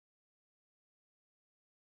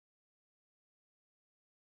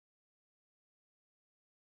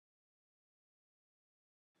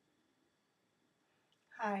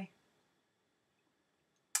Hi,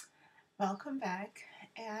 welcome back.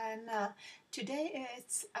 And today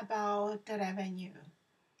it's about the revenue.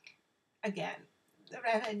 Again, the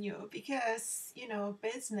revenue, because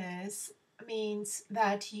business means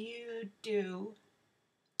that you do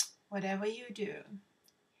whatever you do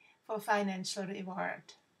for financial reward.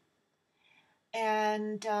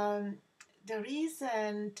 And the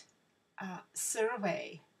recent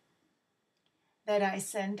survey that I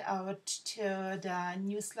sent out to the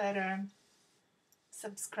newsletter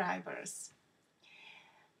subscribers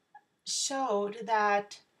showed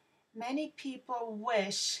that many people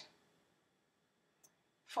wish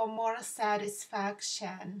for more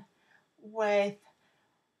satisfaction with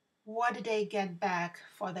what they get back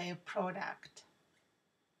for their product.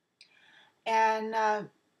 And I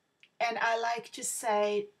like to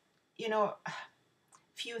say,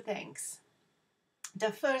 few things. The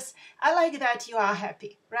first, I like that you are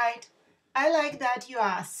happy, right? I like that you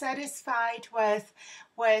are satisfied with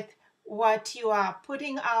what you are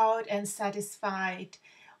putting out and satisfied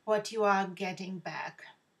what you are getting back.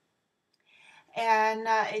 And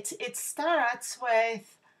it starts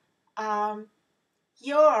with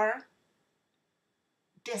your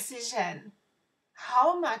decision.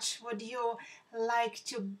 How much would you like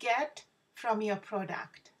to get from your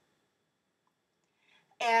product?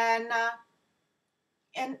 And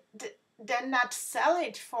then not sell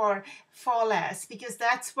it for less, because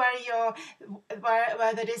that's where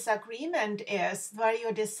the disagreement is, where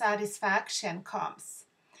your dissatisfaction comes.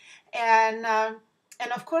 And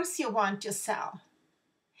of course you want to sell.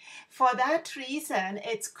 For that reason,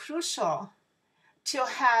 it's crucial to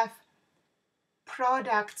have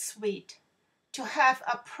product suite, to have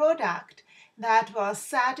a product that will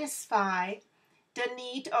satisfy the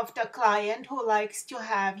need of the client who likes to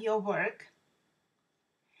have your work,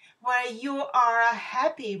 where you are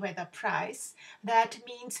happy with the price. That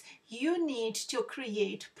means you need to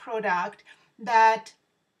create product that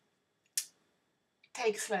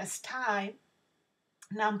takes less time,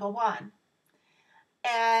 number one,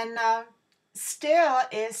 and still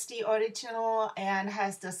is the original and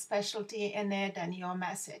has the specialty in it and your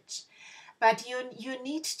message. But you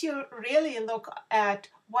need to really look at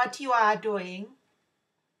what you are doing,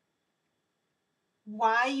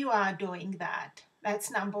 why you are doing that.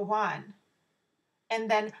 That's number one. And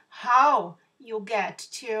then how you get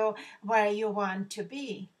to where you want to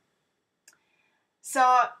be.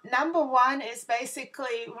 So number one is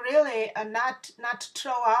basically really not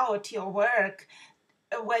throw out your work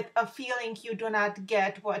with a feeling you do not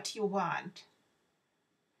get what you want.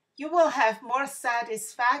 You will have more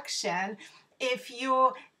satisfaction if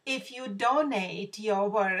you donate your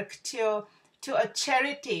work to a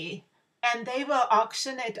charity, and they will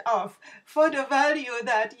auction it off for the value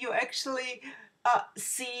that you actually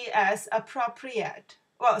see as appropriate.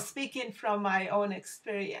 Well, speaking from my own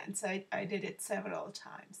experience, I did it several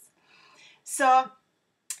times. So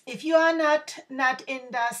if you are not in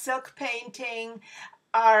the silk painting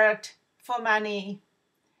art for money,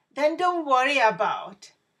 then don't worry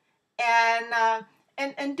about,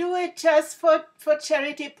 and do it just for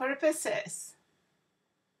charity purposes.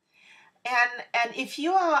 And if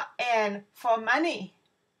you are in for money,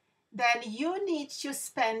 then you need to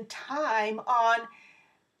spend time on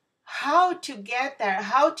how to get there,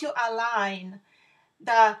 how to align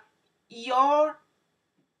your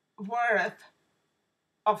worth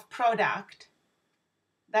of product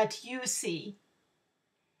that you see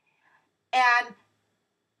and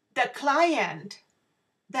the client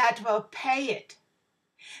that will pay it.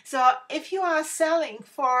 So if you are selling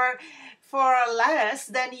for less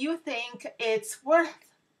than you think it's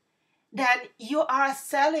worth, then you are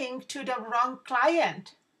selling to the wrong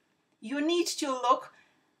client. You need to look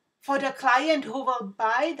for the client who will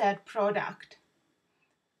buy that product.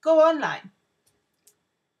 Go online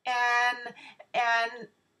and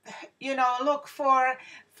look for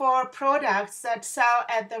products that sell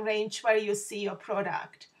at the range where you see your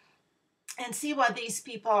product, and see what these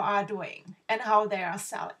people are doing and how they are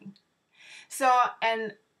selling. So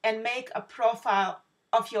and make a profile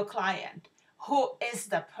of your client. Who is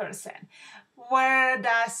the person? Where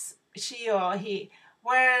does she or he,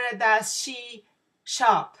 where does she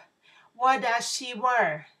shop? What does she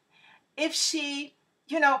wear? If she,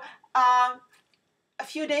 a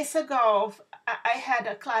few days ago, I had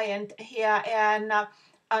a client here,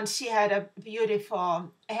 and she had a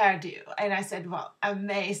beautiful hairdo. And I said, well,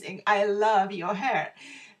 amazing. I love your hair.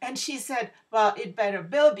 And she said, well, it better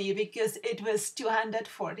bill me, because it was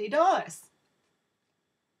 $240.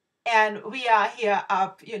 And we are here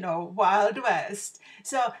up, Wild West.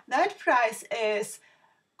 So that price is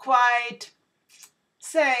quite,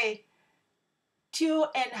 say,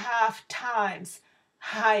 2.5 times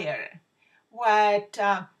higher what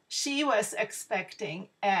she was expecting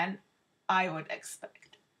and I would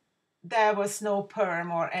expect. There was no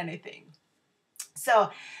perm or anything.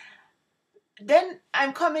 So then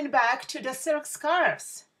I'm coming back to the silk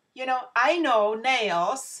scarves. You know, I know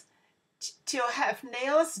nails, to have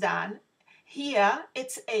nails done, here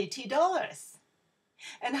it's $80.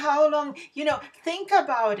 And how long, you know, think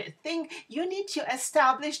about it. You need to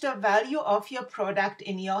establish the value of your product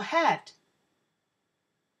in your head.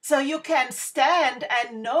 So you can stand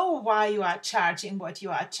and know why you are charging what you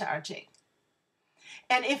are charging.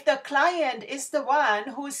 And if the client is the one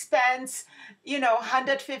who spends, you know,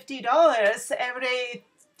 $150 every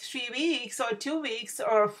 3 weeks or 2 weeks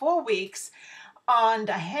or 4 weeks on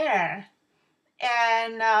the hair,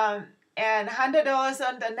 and $100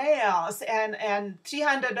 on the nails, and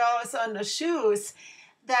 $300 on the shoes,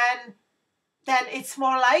 then it's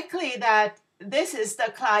more likely that this is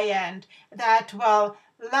the client that will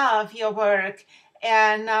love your work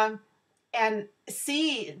and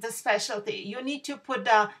see the specialty. You need to put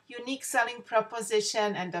the unique selling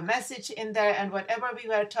proposition and the message in there and whatever we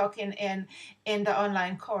were talking in the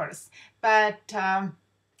online course. But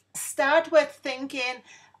start with thinking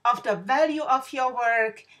of the value of your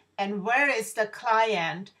work and where is the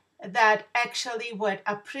client that actually would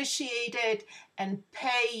appreciate it and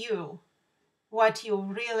pay you what you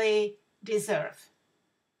really deserve.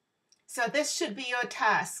 So this should be your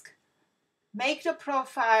task. Make the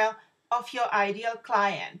profile of your ideal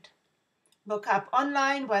client. Look up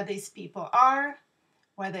online where these people are,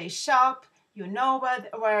 where they shop. You know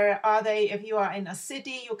where are they. If you are in a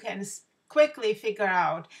city, you can quickly figure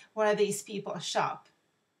out where these people shop.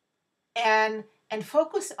 And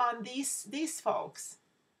focus on these folks.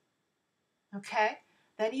 Okay?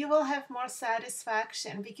 Then you will have more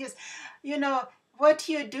satisfaction because, you know, what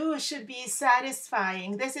you do should be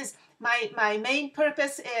satisfying. This is my main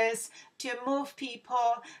purpose, is to move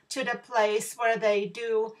people to the place where they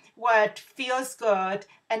do what feels good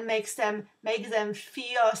and makes them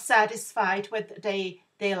feel satisfied with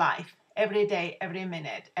their life every day, every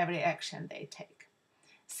minute, every action they take.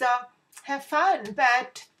 So have fun,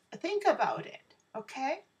 but think about it,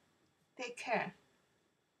 okay? Take care.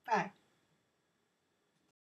 Bye.